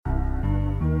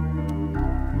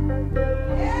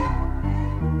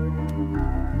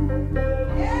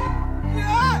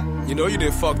You know you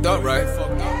done fucked up, right?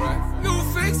 New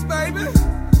Fiks, baby.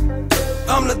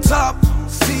 I'm the top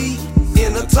C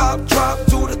in the top, drop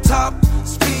to the top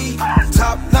speed.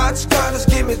 Top notch,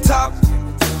 gotta give me top.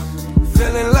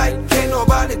 Feeling like can't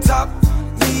nobody top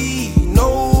me.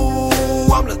 No,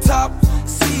 I'm the top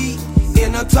C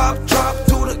in the top, drop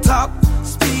to the top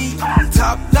speed.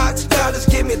 Top notch,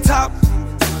 gotta give me top.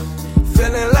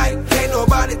 Feeling like can't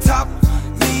nobody top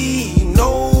me.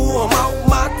 No, I'm out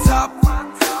my top.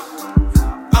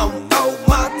 I'm out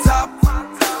my top.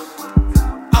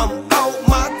 I'm out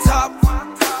my top.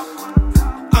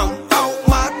 I'm out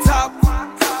my top.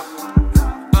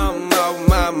 I'm out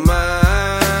my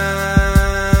mind.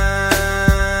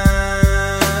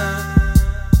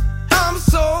 I'm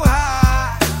so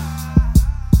high.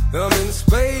 I'm in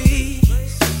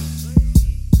space.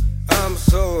 I'm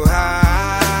so high.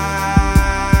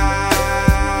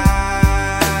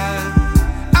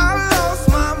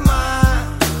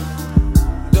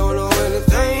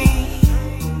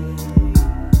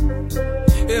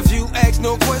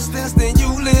 No questions, then you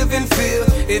live in fear.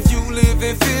 If you live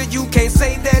in fear, you can't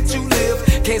say that you live.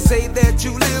 Can't say that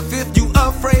you live if you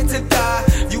afraid to die.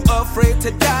 You afraid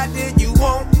to die, then you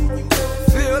won't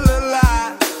feel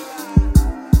alive.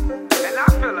 And I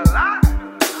feel alive.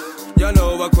 Y'all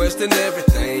know I question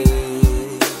everything,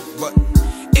 but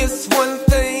it's one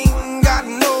thing I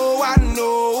know.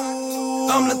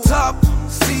 I'm the top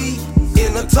C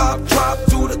in the top, drop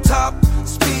to the top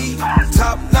speed.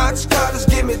 Top notch, gotta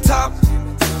give me top.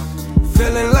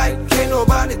 Feeling like can't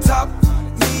nobody top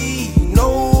me.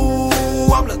 No,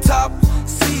 I'm the top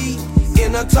C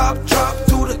in the top, drop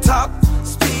to the top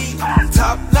speed.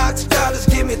 Top notch, gotta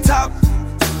give me top.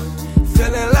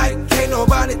 Feeling like can't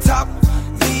nobody top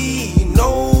me.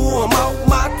 No, I'm out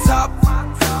my top.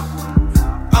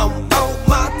 I'm out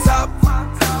my top.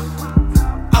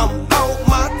 I'm out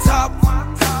my top.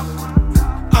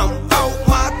 I'm out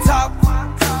my top.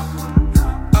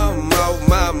 I'm out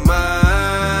my mind.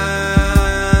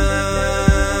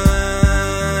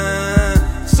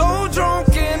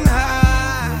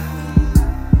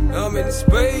 I'm in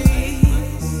space,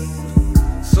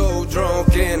 so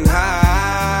drunk and high.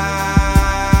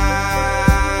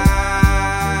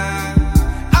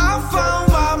 I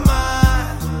found my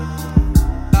mind.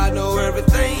 I know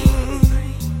everything.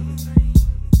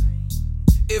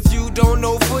 If you don't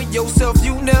know for yourself,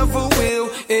 you never will.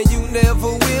 And you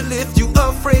never will if you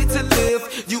afraid to live.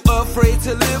 You afraid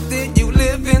to live, then you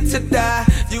living to die.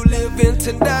 You living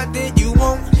to die, then you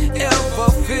won't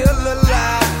ever feel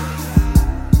alive.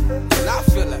 And I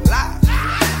feel alive.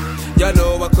 Y'all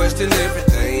know I question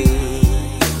everything,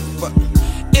 but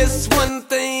it's one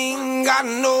thing I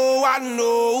know.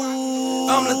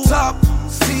 I'm the top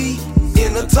C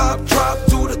in the top, drop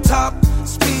to the top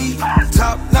speed.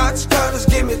 Top notch, gotta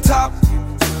give me top.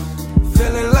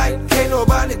 Feeling like can't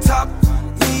nobody top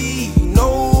me.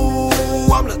 No,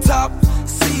 I'm the top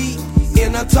C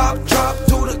in the top, drop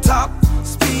to the top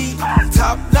speed.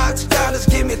 Top notch, gotta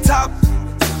give me top.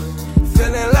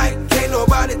 Feeling like can't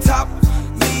nobody top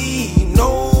me.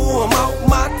 No, I'm out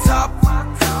my top.